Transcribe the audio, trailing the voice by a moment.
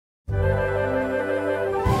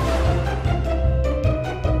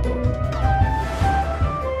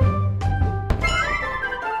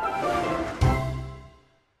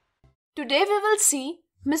Today we will see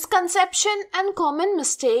misconception and common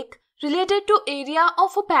mistake related to area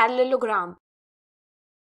of a parallelogram.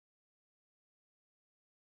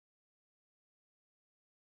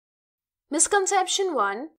 Misconception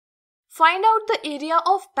 1. Find out the area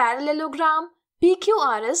of parallelogram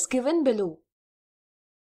PQR is given below.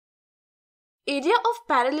 Area of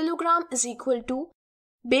parallelogram is equal to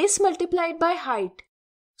base multiplied by height.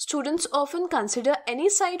 Students often consider any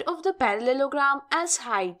side of the parallelogram as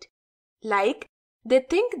height. Like, they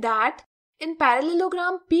think that in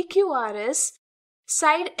parallelogram PQRS,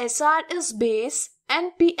 side SR is base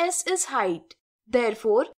and PS is height.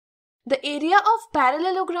 Therefore, the area of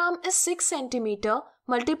parallelogram is 6 cm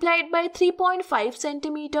multiplied by 3.5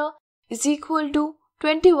 cm is equal to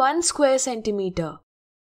 21 square centimeter.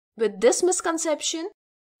 With this misconception,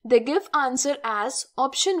 they give answer as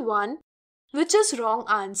option 1, which is wrong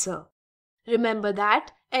answer. Remember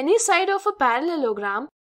that any side of a parallelogram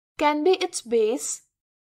can be its base,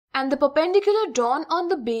 and the perpendicular drawn on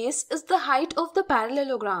the base is the height of the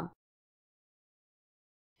parallelogram.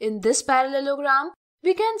 In this parallelogram,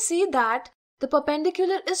 we can see that the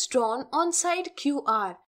perpendicular is drawn on side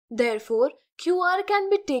QR. Therefore, QR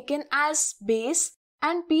can be taken as base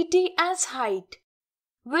and PT as height.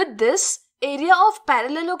 With this, area of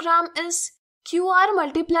parallelogram is QR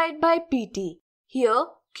multiplied by PT. Here,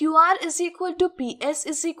 QR is equal to PS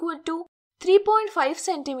is equal to 3.5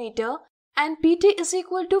 cm and PT is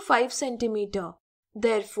equal to 5 cm.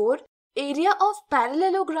 Therefore, area of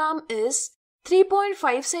parallelogram is 3.5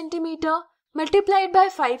 cm multiplied by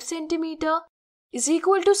 5 cm is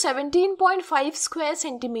equal to 17.5 square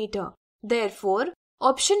centimeter. Therefore,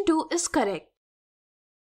 option 2 is correct.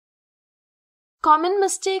 Common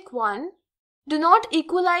mistake 1. Do not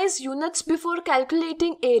equalize units before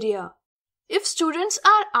calculating area. If students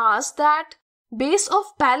are asked that base of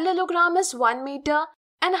parallelogram is 1 meter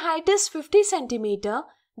and height is 50 centimeter,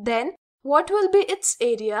 then what will be its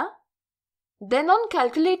area? Then on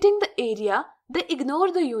calculating the area, they ignore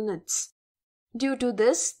the units. Due to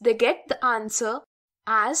this, they get the answer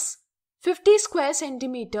as 50 square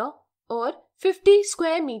centimeter or 50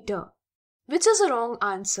 square meter, which is a wrong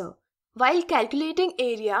answer. While calculating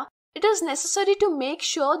area, it is necessary to make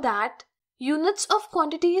sure that units of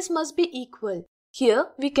quantities must be equal. Here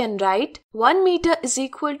we can write 1 meter is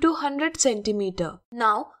equal to 100 centimeter.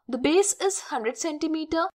 Now the base is 100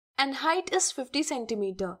 centimeter and height is 50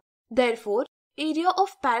 centimeter. Therefore, area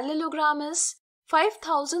of parallelogram is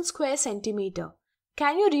 5000 square centimeter.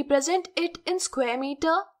 Can you represent it in square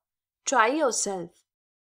meter? Try yourself.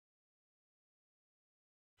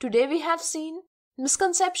 Today we have seen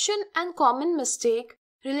misconception and common mistake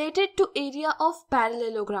related to area of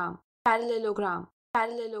parallelogram. Parallelogram.